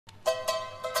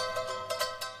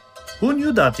Who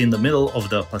knew that in the middle of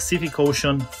the Pacific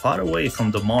Ocean, far away from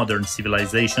the modern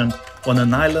civilization, on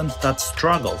an island that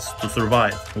struggles to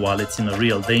survive while it's in a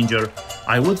real danger,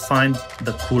 I would find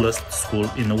the coolest school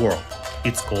in the world.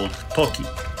 It's called Toki.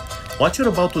 What you're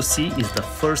about to see is the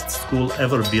first school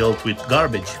ever built with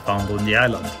garbage found on the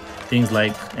island. Things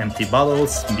like empty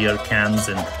bottles, beer cans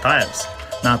and tires.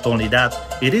 Not only that,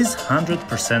 it is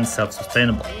 100%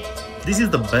 self-sustainable. This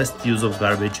is the best use of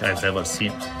garbage I've ever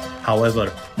seen.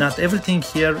 However, not everything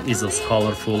here is as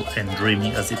colorful and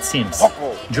dreamy as it seems.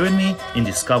 Join me in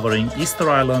discovering Easter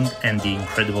Island and the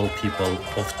incredible people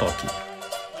of Toki.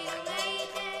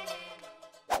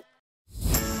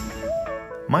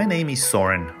 My name is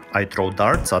Sorin. I throw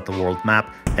darts at the world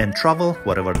map and travel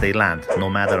wherever they land, no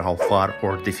matter how far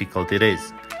or difficult it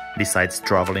is. Besides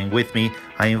traveling with me,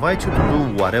 I invite you to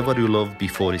do whatever you love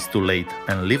before it's too late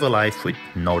and live a life with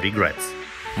no regrets.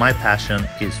 My passion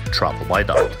is travel by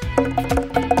dart.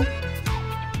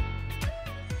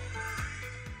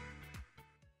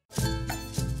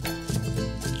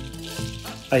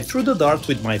 I threw the dart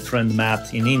with my friend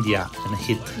Matt in India and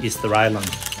hit Easter Island.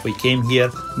 We came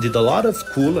here, did a lot of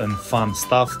cool and fun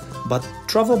stuff, but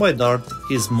travel by dart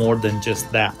is more than just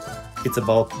that. It's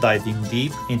about diving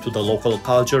deep into the local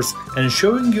cultures and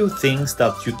showing you things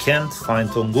that you can't find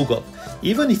on Google,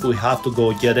 even if we have to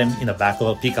go get them in the back of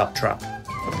a pickup truck.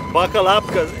 Buckle up,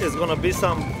 because it's gonna be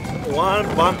some one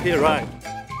bumpy ride.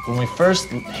 When we first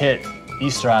hit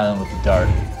Easter Island with the dart,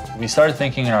 we started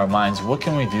thinking in our minds, what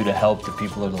can we do to help the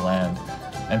people of the land?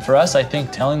 And for us, I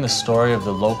think telling the story of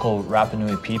the local Rapa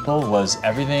Nui people was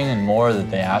everything and more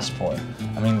that they asked for.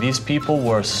 I mean, these people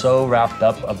were so wrapped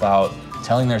up about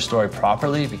telling their story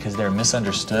properly because they're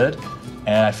misunderstood.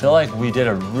 And I feel like we did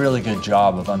a really good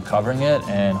job of uncovering it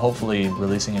and hopefully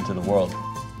releasing it to the world.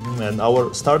 And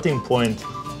our starting point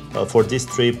for this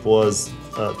trip was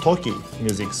Toki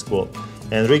Music School.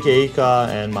 Enrique Ika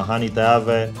and Mahani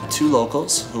Tave. Two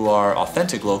locals who are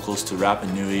authentic locals to Rapa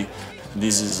Nui.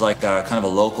 This is like a kind of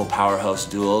a local powerhouse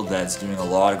duo that's doing a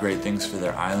lot of great things for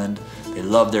their island. They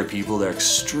love their people, they're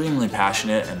extremely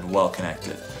passionate and well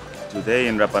connected. Today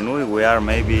in Rapa Nui we are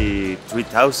maybe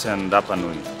 3,000 Rapa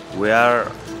Nui. We are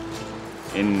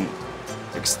in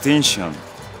extinction,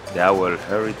 our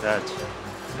heritage,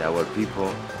 our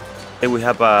people. We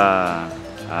have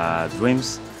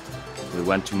dreams. We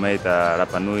want to make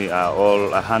Rapa Nui all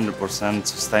 100%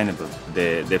 sustainable.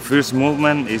 The first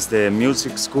movement is the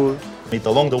music school.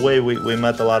 Along the way, we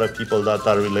met a lot of people that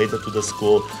are related to the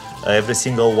school. Every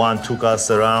single one took us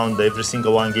around. Every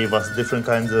single one gave us different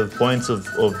kinds of points of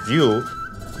view.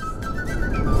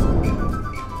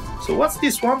 So what's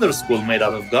this wonder school made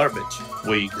out of garbage?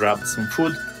 We grabbed some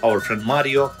food, our friend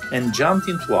Mario, and jumped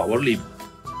into our limo.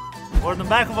 We're in the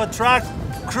back of a truck,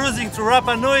 cruising to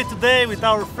Rapa Nui today with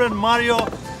our friend Mario,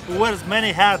 who wears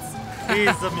many hats.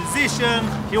 He's a musician,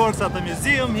 he works at the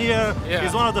museum here,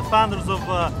 He's one of the founders of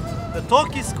the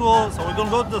Toki school, so we're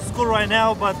gonna go to the school right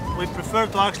now, but we prefer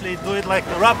to actually do it like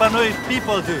the Rapa Nui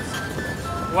people do.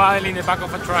 While in the back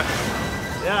of a truck.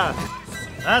 Yeah.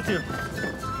 Matthew's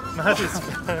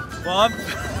Well,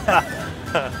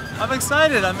 I'm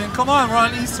excited. I mean, come on, we're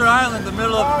on Easter Island, the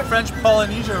middle of French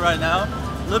Polynesia right now.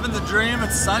 Living the dream,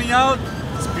 it's sunny out,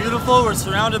 it's beautiful, we're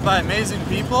surrounded by amazing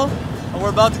people, and we're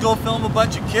about to go film a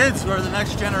bunch of kids who are the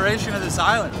next generation of this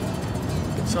island.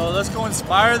 So let's go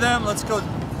inspire them, let's go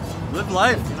live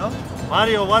life, you know?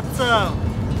 Mario, what's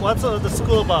the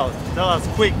school about? Tell us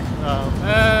quick.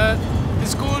 The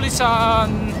school is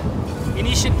an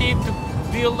initiative to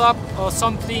build up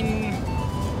something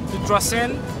to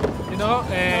transcend, you know,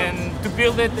 and to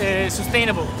build it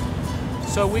sustainable.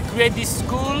 So we create this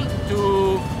school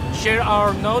to share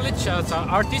our knowledge as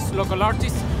artists, local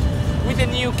artists, with the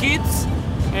new kids.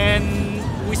 And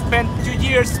we spent 2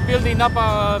 years building up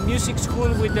a music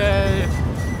school with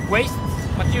waste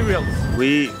materials.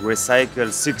 We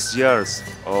recycle 6 years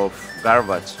of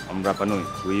garbage on Rapa Nui.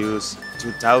 We use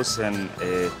 2,000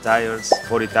 tires,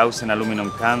 40,000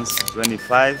 aluminum cans,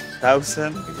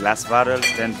 25,000 glass bottles,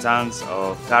 10 tons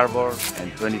of cardboard,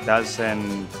 and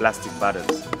 20,000 plastic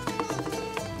bottles.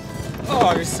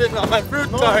 Oh, you're sitting on my fruit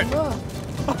tart. No.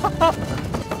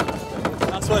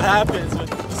 That's what happens when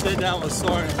you sit down with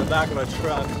Sorin in the back of a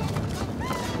truck.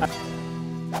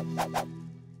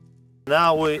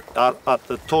 Now we are at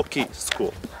the Toki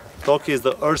school. Toki is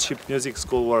the Earthship Music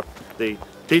School where they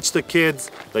teach the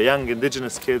kids, the young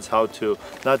indigenous kids, how to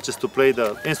not just to play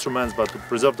the instruments but to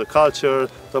preserve the culture,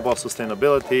 talk about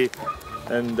sustainability,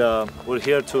 and we're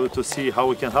here to see how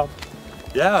we can help.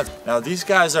 Yeah, now these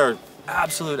guys are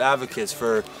absolute advocates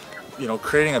for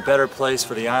creating a better place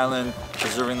for the island,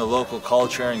 preserving the local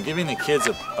culture, and giving the kids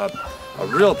a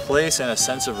real place and a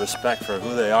sense of respect for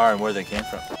who they are and where they came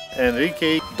from.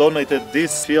 Enrique donated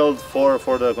this field for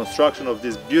the construction of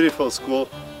this beautiful school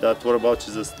that we're about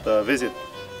to just visit.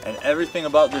 And everything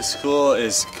about this school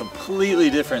is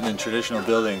completely different than traditional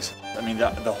buildings. I mean,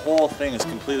 the whole thing is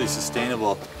completely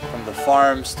sustainable, from the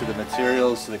farms to the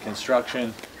materials to the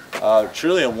construction.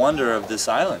 Truly a wonder of this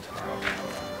island.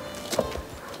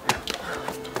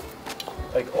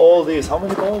 Like all these, how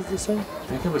many balls did you say? I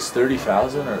think it was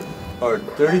 30,000 or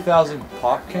 30,000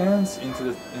 pop cans into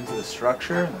the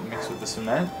structure mixed with the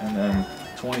cement, and then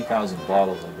 20,000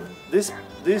 bottles, I believe.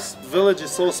 This village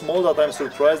is so small that I'm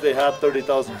surprised they had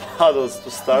 30,000 bottles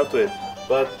to start with.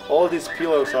 But all these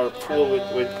pillars are full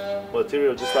with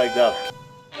material just like that.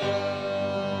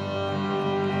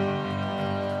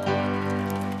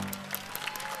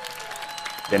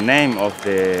 The name of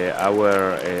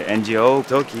our NGO,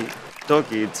 Toki.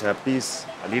 Toki, it's a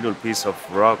little piece of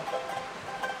rock.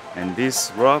 And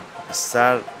this rock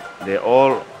starts the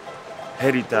old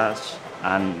heritage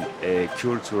and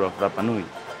culture of Rapa Nui.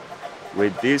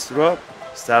 With this rock,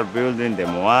 start building the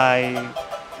Moai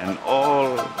and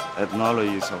all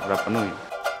ethnologies of Rapa Nui.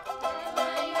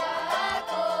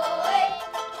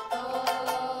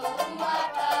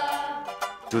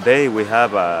 Today we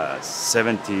have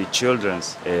 70 children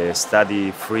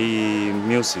study free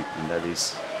music, and that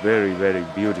is very, very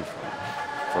beautiful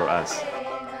for us.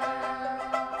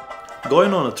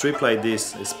 Going on a trip like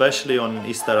this, especially on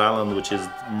Easter Island, which is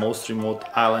the most remote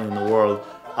island in the world,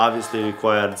 obviously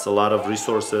requires a lot of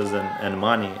resources and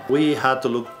money. We had to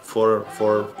look for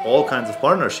all kinds of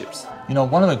partnerships.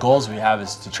 One of the goals we have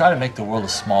is to try to make the world a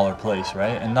smaller place,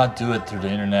 right? And not do it through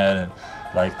the internet and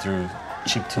like through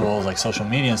cheap tools like social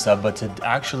media and stuff, but to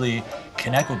actually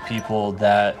connect with people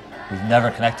that we've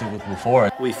never connected with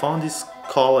before. We found this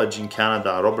college in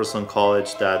Canada, Robertson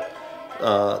College, that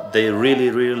they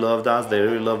really loved us. They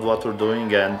really loved what we're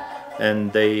doing,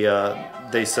 and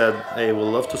they said, hey, we'd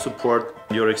love to support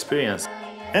your experience.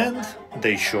 And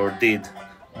they sure did.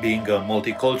 Being a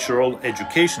multicultural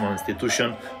educational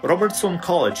institution, Robertson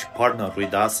College partnered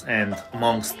with us, and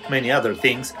amongst many other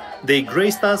things, they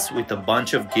graced us with a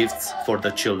bunch of gifts for the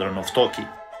children of Toki.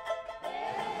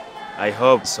 I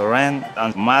hope Sorin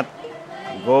and Matt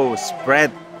go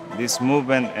spread this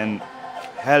movement and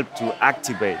help to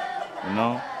activate,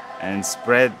 and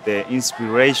spread the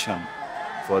inspiration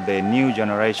for the new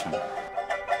generation.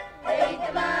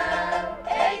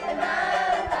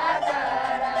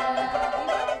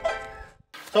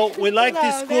 So we like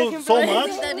this school so much,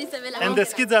 and the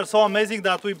kids are so amazing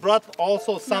that we brought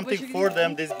also something for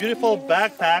them, these beautiful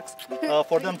backpacks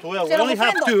for them to wear. We only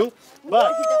have two,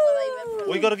 but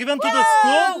we gotta give them to the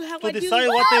school to decide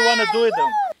what they want to do with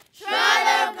them.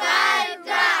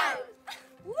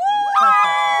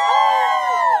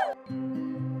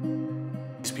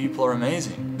 These people are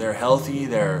amazing. They're healthy,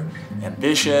 they're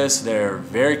ambitious, they're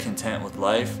very content with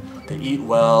life, they eat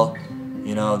well.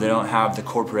 They don't have the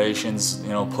corporations,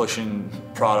 pushing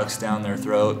products down their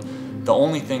throat. The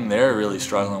only thing they're really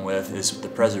struggling with is the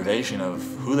preservation of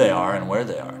who they are and where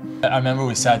they are. I remember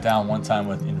we sat down one time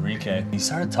with Enrique. He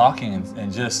started talking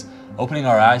and just opening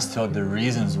our eyes to the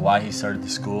reasons why he started the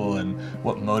school and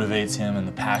what motivates him and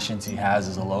the passions he has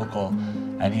as a local.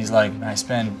 And he's like, I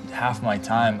spend half my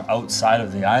time outside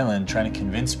of the island trying to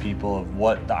convince people of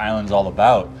what the island's all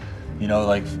about.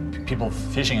 Like people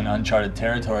fishing in uncharted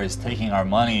territories, taking our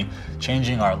money,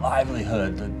 changing our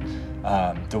livelihood,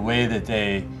 the way that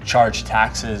they charge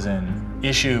taxes and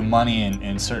issue money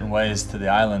in certain ways to the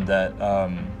island, that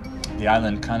the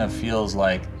island kind of feels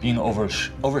like being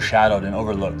overshadowed and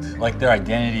overlooked. Like their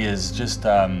identity is just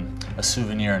a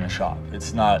souvenir in a shop.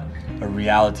 It's not a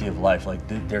reality of life. Like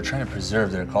they're trying to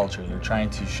preserve their culture. They're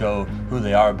trying to show who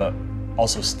they are, but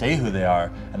also stay who they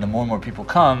are. And the more and more people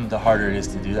come, the harder it is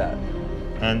to do that.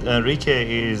 And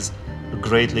Enrique is a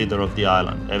great leader of the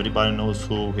island. Everybody knows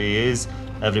who he is.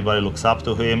 Everybody looks up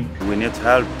to him. We need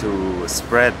help to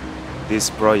spread this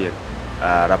project.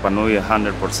 Rapa Nui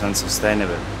 100%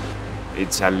 sustainable.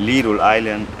 It's a little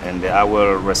island, and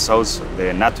our resource,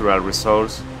 the natural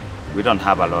resource, we don't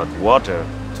have a lot of water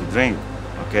to drink,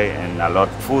 okay, and a lot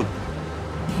of food.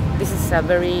 This is a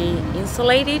very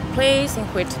insulated place in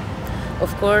which,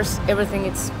 of course, everything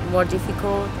is more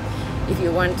difficult. If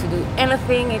you want to do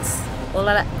anything, it's a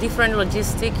lot of different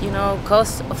logistic,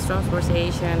 cost of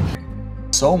transportation.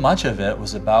 So much of it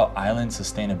was about island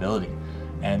sustainability.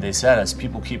 And they said as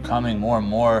people keep coming more and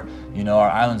more, our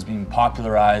island's being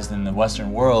popularized in the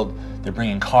Western world, they're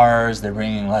bringing cars, they're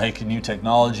bringing like new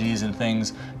technologies and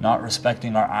things, not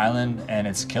respecting our island, and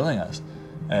it's killing us.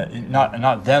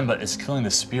 Not them, but it's killing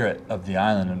the spirit of the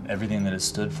island and everything that it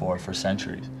stood for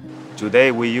centuries.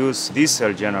 Today we use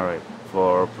diesel generator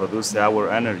for produce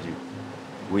our energy.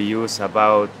 We use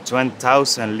about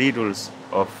 20,000 liters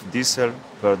of diesel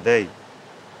per day,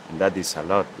 and that is a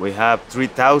lot. We have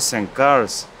 3,000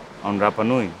 cars on Rapa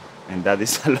Nui, and that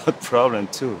is a lot problem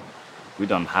too. We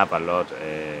don't have a lot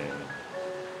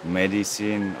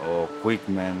medicine or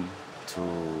equipment to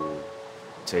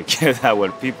take care of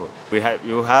our people.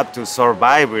 You have to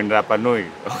survive in Rapa Nui,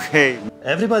 okay?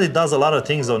 Everybody does a lot of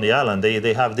things on the island.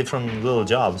 They have different little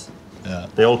jobs. Yeah.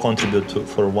 They all contribute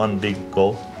for one big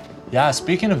goal. Yeah,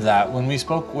 speaking of that, when we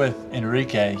spoke with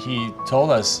Enrique, he told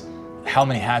us how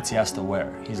many hats he has to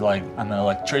wear. He's like, I'm an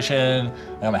electrician,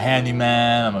 I'm a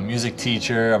handyman, I'm a music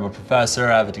teacher, I'm a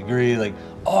professor, I have a degree, like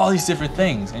all these different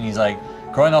things. And he's like,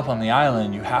 growing up on the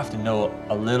island, you have to know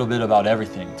a little bit about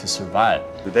everything to survive.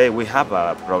 Today we have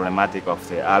a problematic of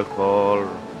the alcohol,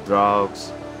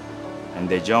 drugs, and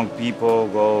the young people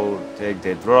go take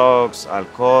the drugs,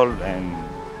 alcohol, and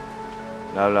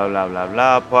blah, blah, blah, blah,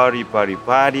 blah, party, party,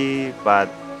 party. But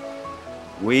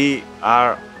we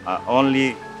are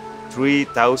only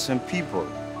 3,000 people,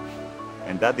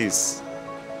 and that is,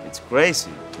 it's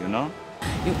crazy, you know?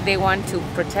 They want to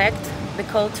protect the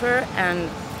culture and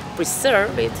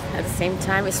preserve it at the same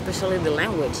time, especially the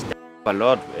language. A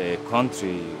lot of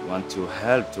country want to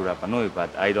help to Rapa Nui, but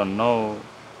I don't know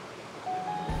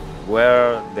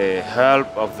where the help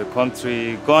of the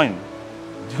country going,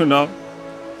 you know?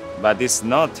 But it's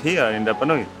not here in Rapa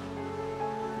Nui.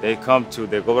 They come to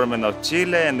the government of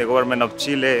Chile, and the government of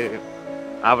Chile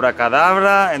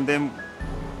abracadabra, and then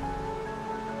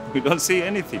we don't see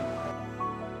anything.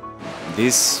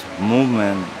 This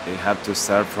movement, they have to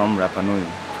start from Rapa Nui,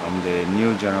 from the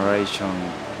new generation.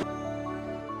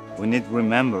 We need to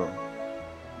remember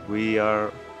we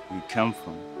come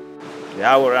from.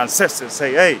 Our ancestors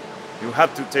say, hey, you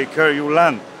have to take care of your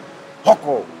land.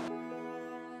 Hoko.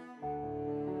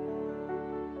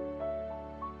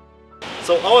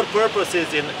 So our purpose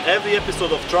is in every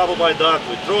episode of Travel by Dart,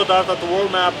 we throw a dart at the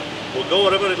world map, we go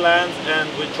wherever it lands, and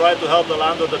we try to help the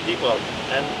land or the people.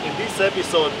 And in this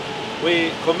episode,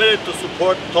 we committed to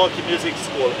support Toki Music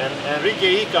School, and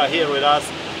Enrique Ica here with us.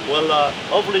 Well,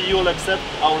 hopefully you will accept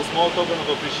our small token of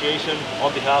appreciation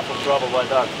on behalf of Travel by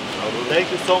Dart.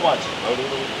 Thank you so much.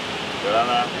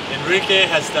 Enrique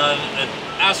has done an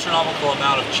astronomical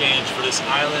amount of change for this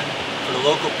island, for the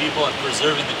local people, and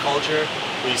preserving the culture.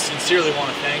 We sincerely want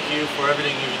to thank you for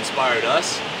everything you've inspired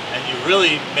us, and you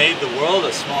really made the world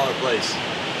a smaller place.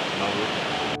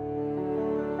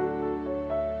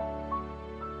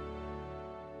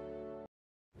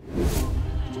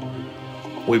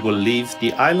 We will leave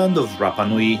the island of Rapa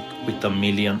Nui with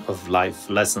 1,000,000 of life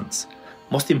lessons.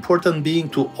 Most important being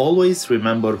to always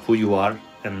remember who you are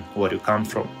and where you come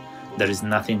from. There is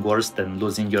nothing worse than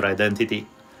losing your identity.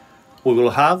 We will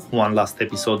have one last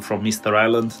episode from Easter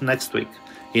Island next week,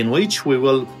 in which we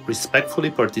will respectfully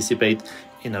participate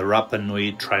in a Rapa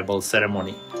Nui tribal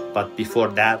ceremony. But before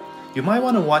that, you might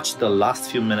want to watch the last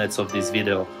few minutes of this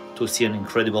video to see an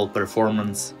incredible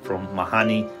performance from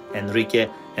Mahani, Enrique,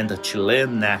 and the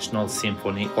Chilean National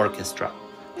Symphony Orchestra,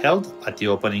 held at the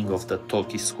opening of the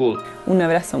Toki School. Un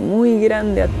abrazo muy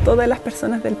grande a todas las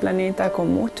personas del planeta,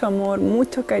 con mucho amor,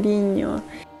 mucho cariño.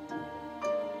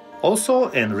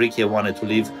 Also, Enrique wanted to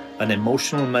leave an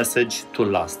emotional message to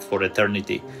last for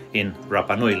eternity in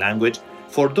Rapa Nui language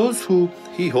for those who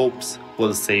he hopes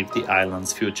will save the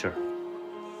island's future.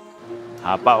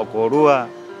 Apa okorua,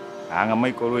 anga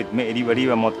mai koruit me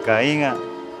riba mot kainga,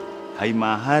 hai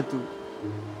mahatu,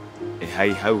 e hai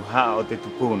hau ha o te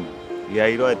tupuna. I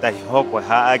airo e tahi hoko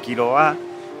ha akiroa,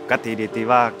 katire te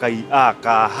wā kai a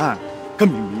ka ha,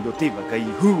 kamimiro te wā kai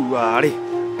huare,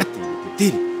 katire te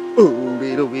tiri. O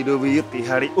rero vero vio te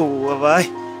hari o avai.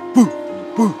 Pu,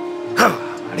 pu,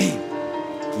 hari.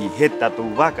 Ki he tatu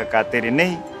waka ka tere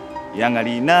nei,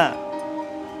 iangari nā.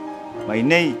 Mai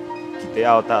nei, ki te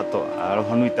ao tato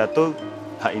aroha nui tatou,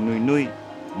 hai nui nui,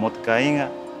 mo te kainga,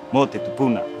 mo te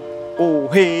tupuna. O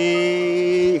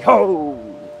he ho!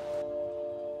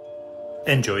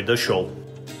 Enjoy the show.